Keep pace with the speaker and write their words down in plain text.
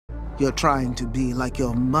You're trying to be like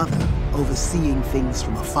your mother, overseeing things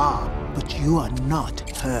from afar, but you are not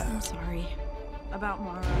her. I'm sorry about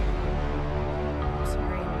Mara. I'm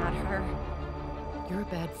sorry I'm not her. You're a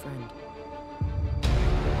bad friend.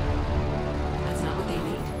 That's not what they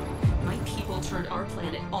need. My people turned our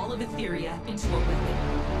planet, all of Etheria, into a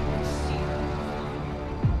weapon.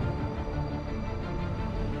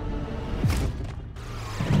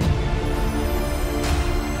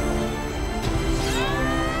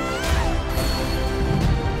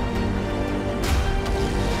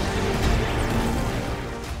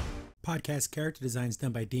 Podcast character designs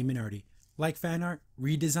done by Demon Artie. Like fan art,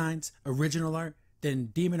 redesigns, original art, then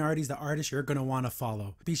Demon Artie's the artist you're going to want to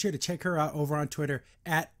follow. Be sure to check her out over on Twitter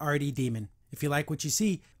at ArtieDemon. If you like what you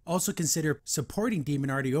see, also consider supporting Demon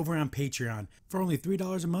Artie over on Patreon. For only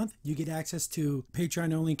 $3 a month, you get access to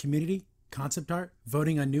Patreon-only community, concept art,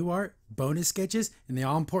 voting on new art, bonus sketches, and the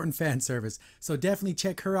all-important fan service. So definitely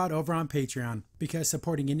check her out over on Patreon, because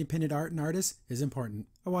supporting independent art and artists is important.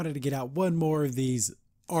 I wanted to get out one more of these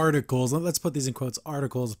articles, let's put these in quotes,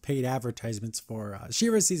 articles, paid advertisements for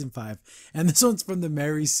She-Ra season 5, and this one's from the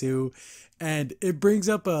Mary Sue, and it brings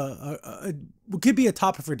up it could be a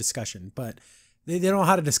topic for discussion, but they don't know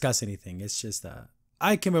how to discuss anything. It's just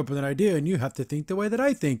I came up with an idea and you have to think the way that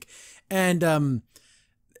I think. And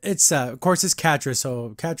it's of course it's Catra,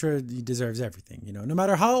 so Catra deserves everything, you know, no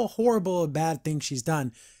matter how horrible a bad thing she's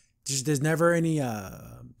done. There's never any,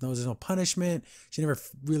 there's no punishment. She never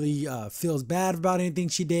really feels bad about anything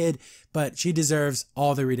she did, but she deserves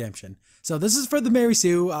all the redemption. So this is for the Mary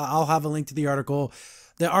Sue. I'll have a link to the article.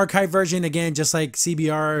 The archive version, again, just like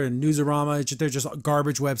CBR and Newsarama, they're just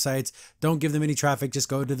garbage websites. Don't give them any traffic. Just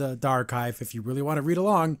go to the archive if you really want to read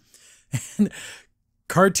along. And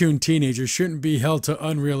cartoon teenagers shouldn't be held to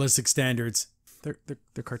unrealistic standards.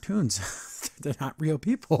 They're cartoons. They're not real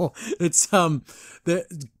people. It's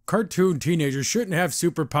the cartoon teenagers shouldn't have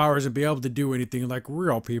superpowers and be able to do anything like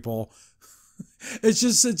real people. It's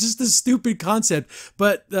just a stupid concept.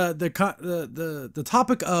 But the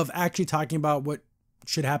topic of actually talking about what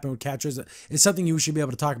should happen with Catra is something you should be able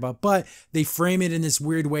to talk about. But they frame it in this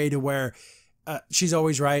weird way to where she's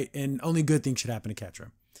always right and only good things should happen to Catra.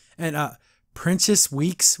 And Princess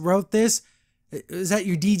Weeks wrote this. Is that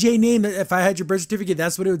your DJ name? If I had your birth certificate,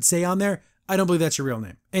 that's what it would say on there. I don't believe that's your real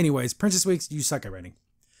name. Anyways, Princess Weeks, you suck at writing.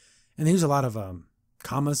 And they use a lot of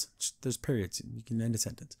commas. There's periods. You can end a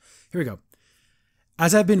sentence. Here we go.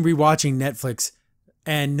 As I've been rewatching Netflix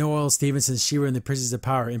and Noel Stevenson's She-Ra and the Princess of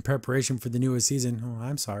Power in preparation for the newest season, oh,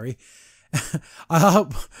 I'm sorry. I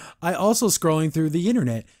also scrolling through the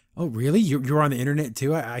internet. Oh, really? You're on the internet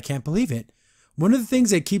too? I can't believe it. One of the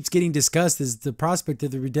things that keeps getting discussed is the prospect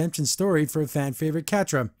of the redemption story for a fan favorite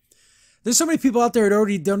Catra. There's so many people out there that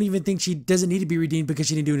already don't even think she doesn't need to be redeemed because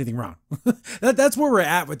she didn't do anything wrong. That's where we're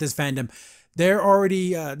at with this fandom. They're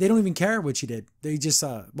already, they don't even care what she did. They just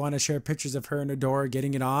want to share pictures of her in a door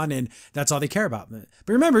getting it on, and that's all they care about. But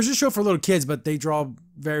remember, it's a show for little kids, but they draw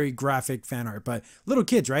very graphic fan art. But little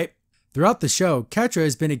kids, right? Throughout the show, Catra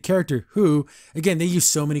has been a character who, again, they use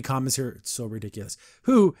so many comments here, it's so ridiculous,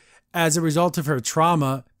 who, as a result of her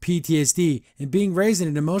trauma, PTSD, and being raised in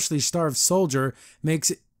an emotionally starved soldier,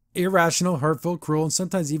 makes irrational, hurtful, cruel, and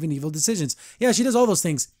sometimes even evil decisions. Yeah, she does all those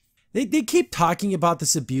things. They keep talking about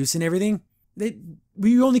this abuse and everything.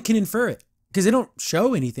 We only can infer it because they don't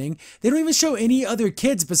show anything. They don't even show any other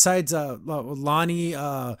kids besides Lonnie,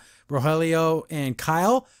 Rogelio, and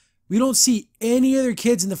Kyle. We don't see any other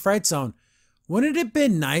kids in the Fright Zone. Wouldn't it have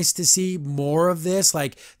been nice to see more of this?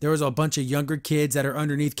 Like there was a bunch of younger kids that are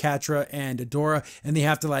underneath Catra and Adora, and they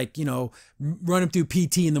have to, like, you know, run them through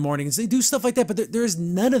PT in the morning. And so they do stuff like that, but there's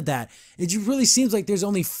none of that. It just really seems like there's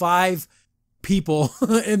only 5 people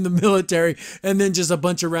in the military and then just a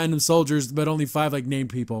bunch of random soldiers, but only 5 like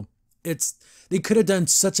named people. They could have done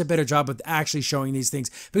such a better job with actually showing these things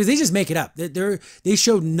because they just make it up. They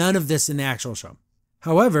showed none of this in the actual show.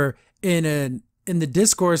 However, in the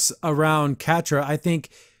discourse around Catra, I think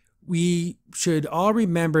we should all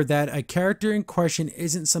remember that a character in question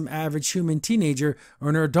isn't some average human teenager or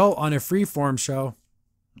an adult on a freeform show.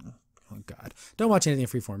 Oh God, don't watch anything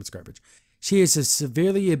freeform, it's garbage. She is a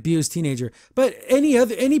severely abused teenager, but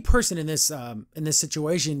any person in this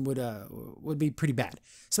situation would be pretty bad,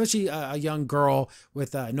 especially a young girl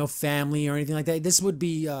with no family or anything like that. This would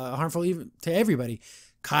be harmful even to everybody.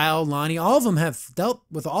 Kyle, Lonnie, all of them have dealt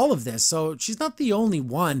with all of this, so she's not the only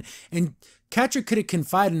one. And Catra could have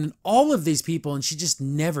confided in all of these people, and she just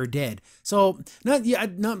never did. So not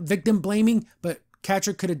victim blaming, but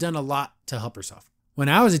Catra could have done a lot to help herself. When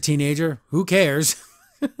I was a teenager, who cares?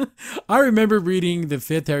 I remember reading the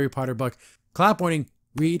 5th Harry Potter book. Clap warning,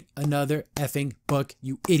 Read another effing book,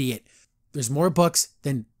 you idiot. There's more books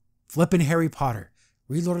than flipping Harry Potter.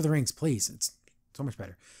 Read Lord of the Rings, please. It's so much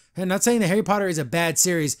better. I'm not saying that Harry Potter is a bad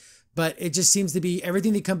series, but it just seems to be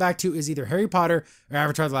everything they come back to is either Harry Potter or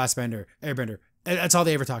Avatar The Last Airbender. And that's all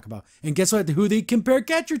they ever talk about. And guess what? Who they compare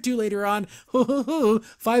Catcher to later on?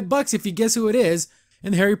 $5 if you guess who it is.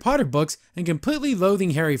 In the Harry Potter books, and completely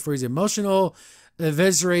loathing Harry for his emotional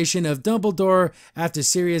evisceration of Dumbledore after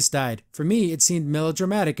Sirius died. For me, it seemed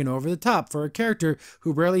melodramatic and over the top for a character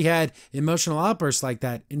who rarely had emotional outbursts like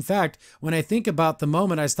that. In fact, when I think about the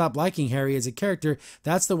moment I stopped liking Harry as a character,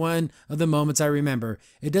 that's the one of the moments I remember.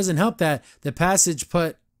 It doesn't help that the passage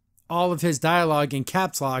put all of his dialogue in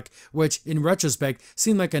caps lock, which in retrospect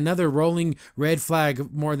seemed like another rolling red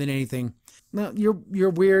flag more than anything. Now, your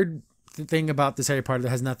weird thing about this Harry Potter that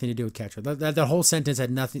has nothing to do with Catcher. That whole sentence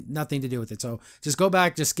had nothing to do with it. So just go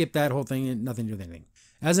back, just skip that whole thing, and nothing to do with anything.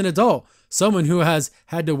 As an adult, someone who has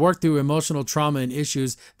had to work through emotional trauma and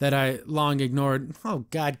issues that I long ignored. Oh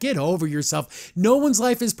God, get over yourself. No one's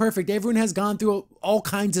life is perfect. Everyone has gone through all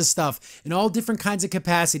kinds of stuff in all different kinds of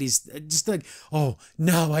capacities. Just like, oh,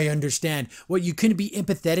 now I understand. What, you couldn't be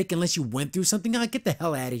empathetic unless you went through something? Oh, get the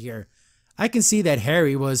hell out of here. I can see that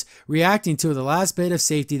Harry was reacting to the last bit of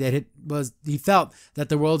safety that he felt that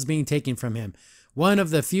the world's being taken from him. One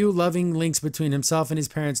of the few loving links between himself and his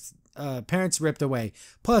parents ripped away.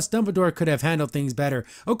 Plus, Dumbledore could have handled things better.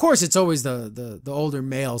 Of course, it's always the older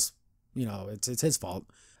males. You know, it's his fault.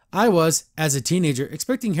 I was, as a teenager,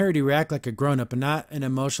 expecting Harry to react like a grown-up and not an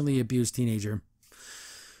emotionally abused teenager.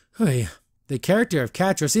 Hey. The character of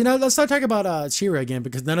Catra. See, now let's not talk about Shira again,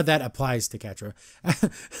 because none of that applies to Catra.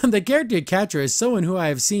 The character of Catra is someone who I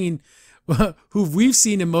have seen, who we've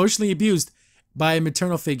seen emotionally abused by a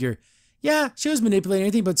maternal figure. Yeah, she was manipulating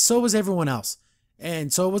everything, but so was everyone else.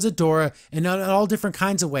 And so was Adora, and in all different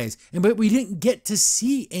kinds of ways. But we didn't get to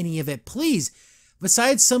see any of it. Please,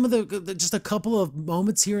 besides some of the just a couple of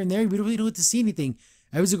moments here and there, we really don't get to see anything.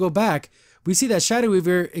 I was to go back. We see that Shadow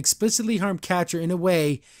Weaver explicitly harmed Catcher in a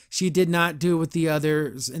way she did not do with the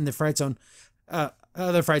others in the Fright Zone,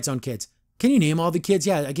 other Fright Zone kids. Can you name all the kids?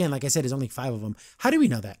 Yeah, again, like I said, there's only 5 of them. How do we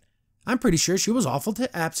know that? I'm pretty sure she was awful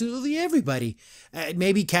to absolutely everybody.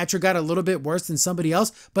 Maybe Catcher got a little bit worse than somebody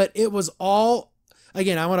else, but it was all,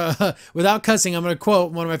 again, I want to, without cussing, I'm going to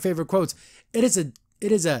quote one of my favorite quotes. It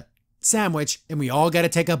is a sandwich, and we all got to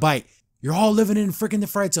take a bite. You're all living in freaking the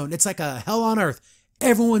Fright Zone. It's like a hell on earth.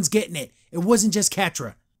 Everyone's getting it. It wasn't just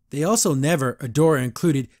Catra. They also never, Adora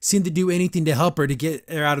included, seemed to do anything to help her to get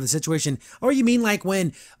her out of the situation. Or you mean like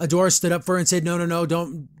when Adora stood up for her and said, no,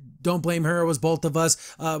 don't blame her. It was both of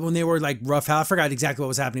us. When they were like roughhousing, I forgot exactly what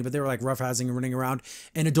was happening, but they were like roughhousing and running around.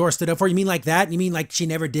 And Adora stood up for her. You mean like that? You mean like she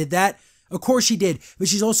never did that? Of course she did. But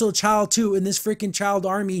she's also a child too in this freaking child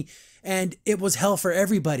army. And it was hell for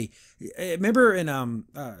everybody. Remember in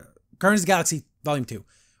Guardians of the Galaxy Volume 2.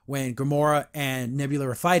 When Gamora and Nebula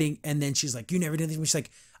were fighting, and then she's like, you never did anything. She's like,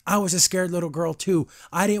 I was a scared little girl too.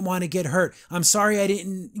 I didn't want to get hurt. I'm sorry I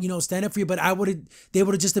didn't, stand up for you, but they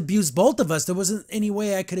would have just abused both of us. There wasn't any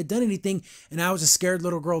way I could have done anything, and I was a scared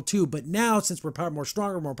little girl too. But now, since we're more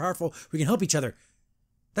stronger, more powerful, we can help each other.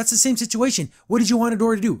 That's the same situation. What did you want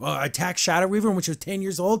Adora to do? Attack Shadow Weaver when she was 10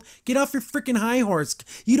 years old? Get off your freaking high horse.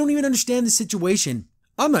 You don't even understand the situation.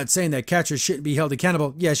 I'm not saying that Catcher shouldn't be held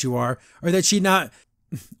accountable. Yes, you are. Or that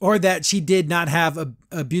she did not have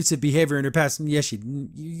abusive behavior in her past. Yes,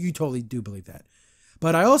 you totally do believe that.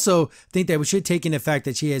 But I also think that we should take in the fact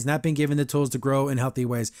that she has not been given the tools to grow in healthy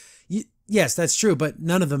ways. Yes, that's true, but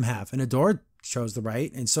none of them have. And Adora chose the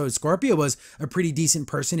right. And so Scorpia was a pretty decent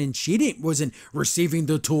person, and she wasn't receiving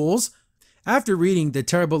the tools. After reading the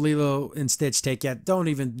terrible Lilo and Stitch take, don't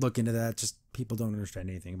even look into that. Just people don't understand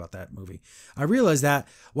anything about that movie. I realized that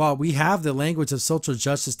while we have the language of social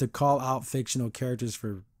justice to call out fictional characters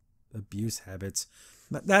for abuse habits,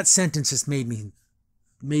 that sentence just made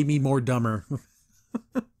me more dumber.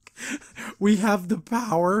 We have the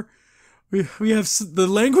power. We have the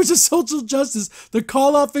language of social justice to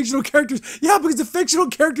call out fictional characters. Yeah, because the fictional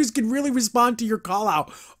characters can really respond to your call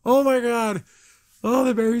out. Oh my God. Oh,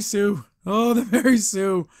 the Mary Sue. Oh, the Mary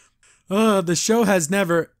Sue. The show has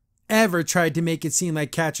never, ever tried to make it seem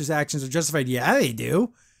like Catra's actions are justified. Yeah, they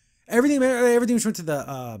do. Everything went to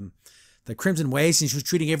the Crimson Waste, and she was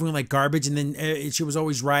treating everyone like garbage, and then she was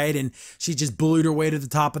always right, and she just bullied her way to the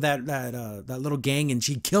top of that little gang, and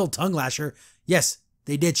she killed Tongue Lasher. Yes,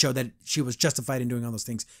 they did show that she was justified in doing all those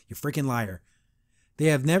things. You freaking liar. They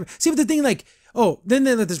have never... See, but the thing, like, Oh, then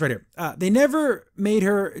they let this right here. They never made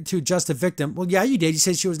her to just a victim. Well, yeah, you did. You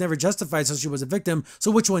said she was never justified, so she was a victim. So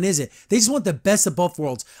which one is it? They just want the best of both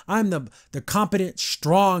worlds. I'm the competent,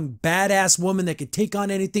 strong, badass woman that could take on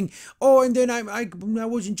anything. Oh, and then I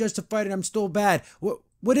wasn't justified and I'm still bad.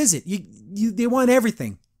 What is it? They want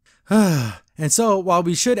everything. And so while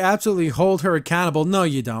we should absolutely hold her accountable, no,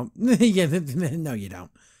 you don't. Yeah, no, you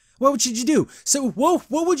don't. What should you do? So what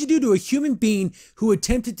would you do to a human being who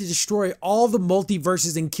attempted to destroy all the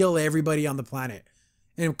multiverses and kill everybody on the planet?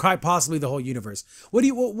 And quite possibly the whole universe. What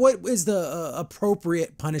is the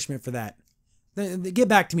appropriate punishment for that? Get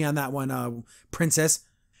back to me on that one, princess.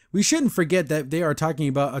 We shouldn't forget that they are talking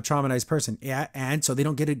about a traumatized person. Yeah, and so they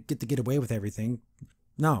don't get to get away with everything.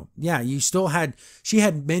 No, yeah, she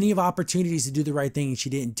had many of opportunities to do the right thing and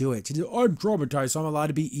she didn't do it. She did, I'm traumatized, so I'm allowed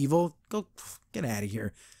to be evil. Go, get out of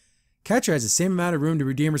here. Catcher has the same amount of room to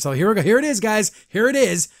redeem herself. Here we go. Here it is, guys. Here it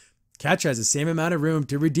is. Catcher has the same amount of room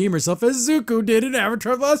to redeem herself as Zuko did in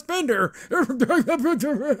Avatar: The Last Bender.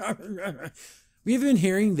 We've been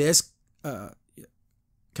hearing this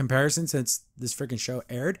comparison since this freaking show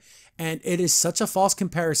aired, and it is such a false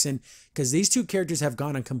comparison because these two characters have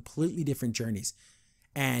gone on completely different journeys,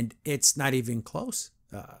 and it's not even close.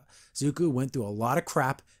 Zuko went through a lot of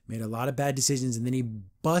crap, made a lot of bad decisions, and then he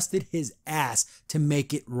busted his ass to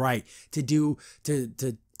make it right, to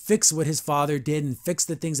fix what his father did and fix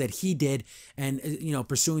the things that he did, and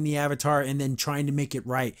pursuing the Avatar and then trying to make it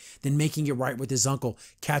right, then making it right with his uncle.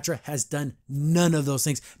 Catra has done none of those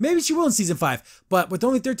things. Maybe she will in season 5, but with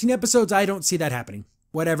only 13 episodes, I don't see that happening.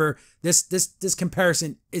 Whatever. This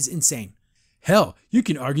comparison is insane. Hell, you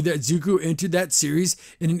can argue that Zuko entered that series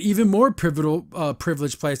in an even more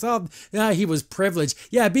privileged place. Oh, yeah, he was privileged.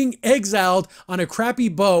 Yeah, being exiled on a crappy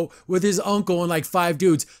boat with his uncle and like 5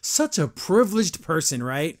 dudes. Such a privileged person,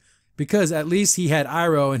 right? Because at least he had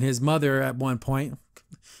Iroh and his mother at one point.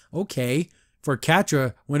 Okay. For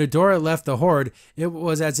Catra, when Adora left the Horde, it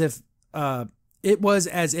was as if her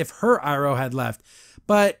Iroh had left.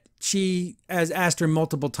 But she has asked her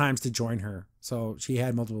multiple times to join her. So she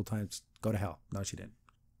had multiple times. Go to hell. No, she didn't.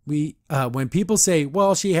 When people say,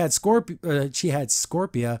 well, she had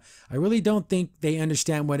Scorpia, I really don't think they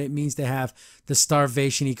understand what it means to have the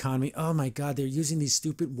starvation economy. Oh my God, they're using these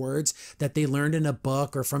stupid words that they learned in a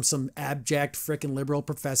book or from some abject freaking liberal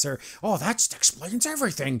professor. Oh, that explains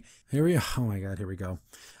everything. Oh my God, here we go.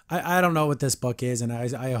 I don't know what this book is, and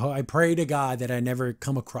I pray to God that I never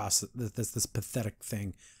come across this pathetic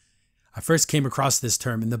thing. I first came across this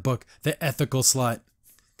term in the book, The Ethical Slut.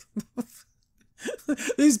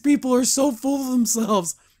 These people are so full of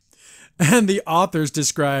themselves. And the authors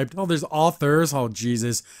described, there's authors,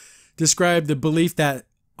 Jesus, described the belief that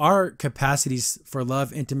our capacities for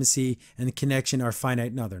love, intimacy, and connection are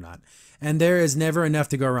finite. No, they're not. And there is never enough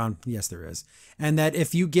to go around. Yes, there is. And that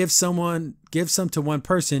if you give some to one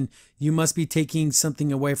person, you must be taking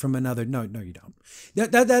something away from another. No, you don't.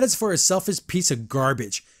 That is for a selfish piece of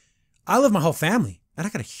garbage. I love my whole family. And I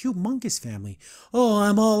got a humongous family. Oh,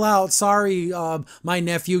 I'm all out. Sorry, my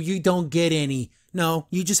nephew, you don't get any. No,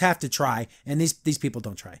 you just have to try. And these people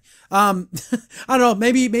don't try. I don't know.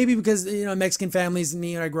 Maybe because Mexican families and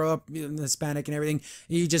me, and I grow up Hispanic and everything.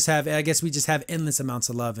 You just have. I guess we just have endless amounts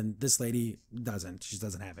of love, and this lady doesn't. She just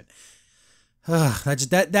doesn't have it.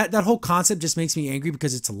 That whole concept just makes me angry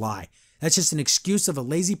because it's a lie. That's just an excuse of a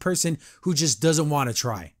lazy person who just doesn't want to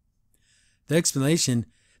try. The explanation.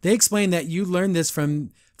 They explain that you learn this from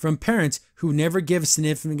parents who never give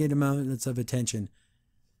significant amounts of attention.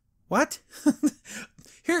 What?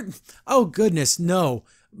 Oh goodness, no.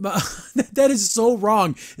 That is so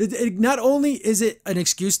wrong. Not only is it an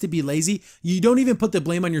excuse to be lazy, you don't even put the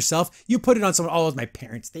blame on yourself. You put it on someone. Oh, it's my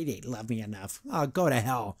parents. They didn't love me enough. Oh, go to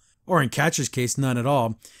hell. Or in Catcher's case, none at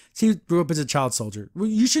all. He grew up as a child soldier. Well,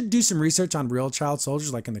 you should do some research on real child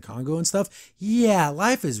soldiers like in the Congo and stuff. Yeah,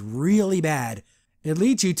 life is really bad. It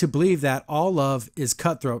leads you to believe that all love is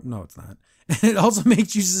cutthroat. No, it's not. And it also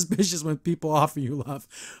makes you suspicious when people offer you love.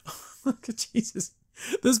 Jesus.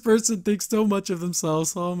 This person thinks so much of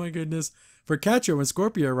themselves. Oh my goodness. For Catra, when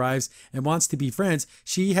Scorpio arrives and wants to be friends,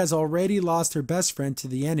 she has already lost her best friend to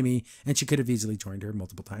the enemy, and she could have easily joined her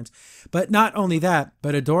multiple times. But not only that,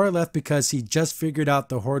 but Adora left because he just figured out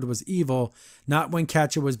the Horde was evil, not when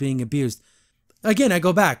Catra was being abused. Again, I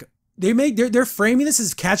go back. They're framing this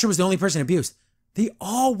as Catra was the only person abused. They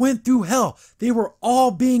all went through hell. They were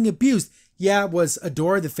all being abused. Yeah, was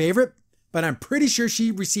Adora the favorite? But I'm pretty sure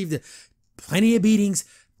she received plenty of beatings,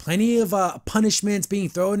 plenty of punishments, being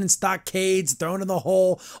thrown in stockades, thrown in the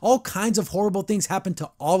hole. All kinds of horrible things happened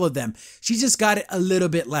to all of them. She just got it a little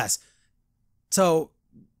bit less. So,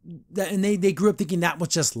 and they grew up thinking that was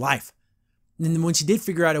just life. And then when she did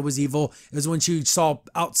figure out it was evil, it was when she saw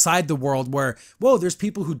outside the world where, whoa, there's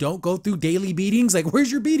people who don't go through daily beatings. Like,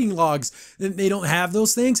 where's your beating logs? They don't have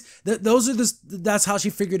those things. That's how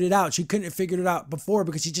she figured it out. She couldn't have figured it out before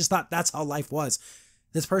because she just thought that's how life was.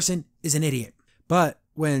 This person is an idiot. But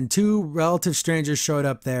when two relative strangers showed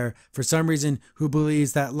up there for some reason, who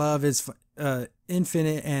believes that love is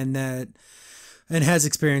infinite and has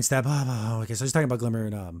experienced that, blah, blah, blah. Okay, so he's talking about Glimmer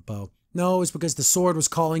and Bo. No, it's because the sword was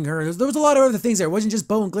calling her. There was a lot of other things there. It wasn't just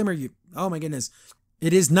Bo and Glimmer. Oh my goodness.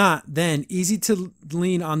 It is not then easy to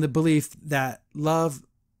lean on the belief that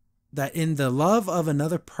in the love of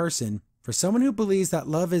another person, for someone who believes that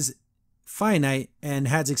love is finite and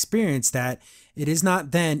has experienced that, it is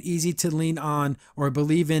not then easy to lean on or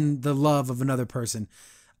believe in the love of another person.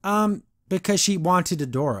 Because she wanted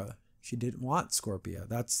Adora. She didn't want Scorpia.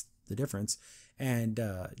 That's the difference. And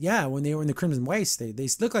yeah, when they were in the Crimson Waste, they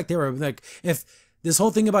looked like they were like, if this whole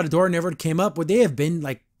thing about Adora never came up, would they have been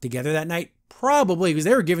like together that night? Probably, because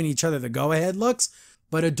they were giving each other the go-ahead looks.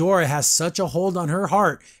 But Adora has such a hold on her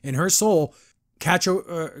heart and her soul. Catcher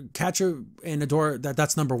and Adora,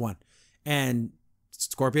 that's number one. And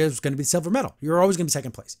Scorpia is going to be silver medal. You're always going to be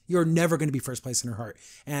second place. You're never going to be first place in her heart.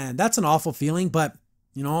 And that's an awful feeling, but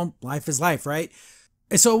you know, life is life, right?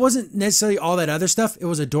 And so it wasn't necessarily all that other stuff. It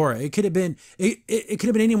was Adora. It could have been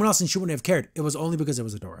anyone else and she wouldn't have cared. It was only because it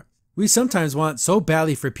was Adora. We sometimes want so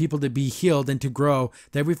badly for people to be healed and to grow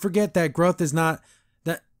that we forget that growth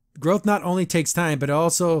not only takes time, but it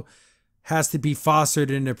also has to be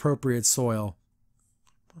fostered in appropriate soil.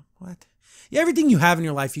 What? Yeah, everything you have in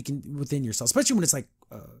your life, you can within yourself, especially when it's like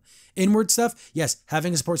inward stuff. Yes,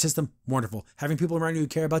 having a support system, wonderful. Having people around you who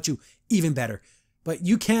care about you, even better. But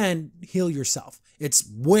you can heal yourself. It's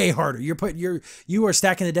way harder. You are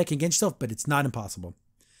stacking the deck against yourself, but it's not impossible.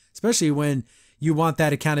 Especially when you want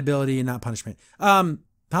that accountability and not punishment. How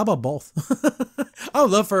about both? I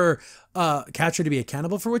would love for Catcher to be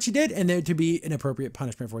accountable for what she did and there to be an appropriate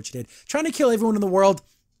punishment for what she did. Trying to kill everyone in the world,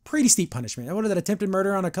 pretty steep punishment. What is that, attempted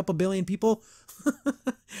murder on a couple billion people?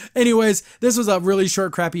 Anyways, this was a really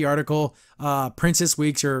short, crappy article. Princess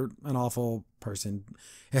Weeks, you're an awful person.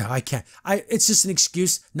 Yeah, I can't. It's just an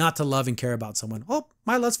excuse not to love and care about someone. Oh,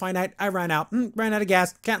 my love's finite. I ran out of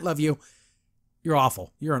gas. Can't love you. You're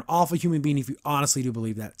awful. You're an awful human being if you honestly do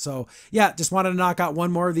believe that. So yeah, just wanted to knock out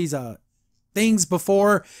one more of these things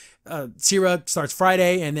before Sierra starts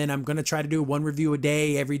Friday, and then I'm gonna try to do one review a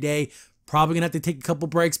day every day. Probably gonna have to take a couple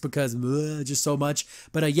breaks because just so much.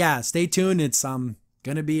 But yeah, stay tuned. It's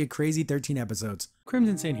gonna be a crazy 13 episodes.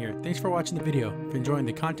 Crimson Saint here. Thanks for watching the video. If you're enjoying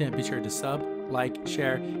the content, be sure to sub, like,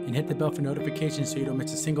 share, and hit the bell for notifications so you don't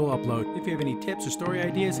miss a single upload. If you have any tips or story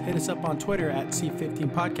ideas, hit us up on Twitter at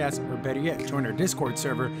C15Podcast, or better yet, join our Discord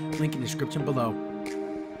server, link in the description below.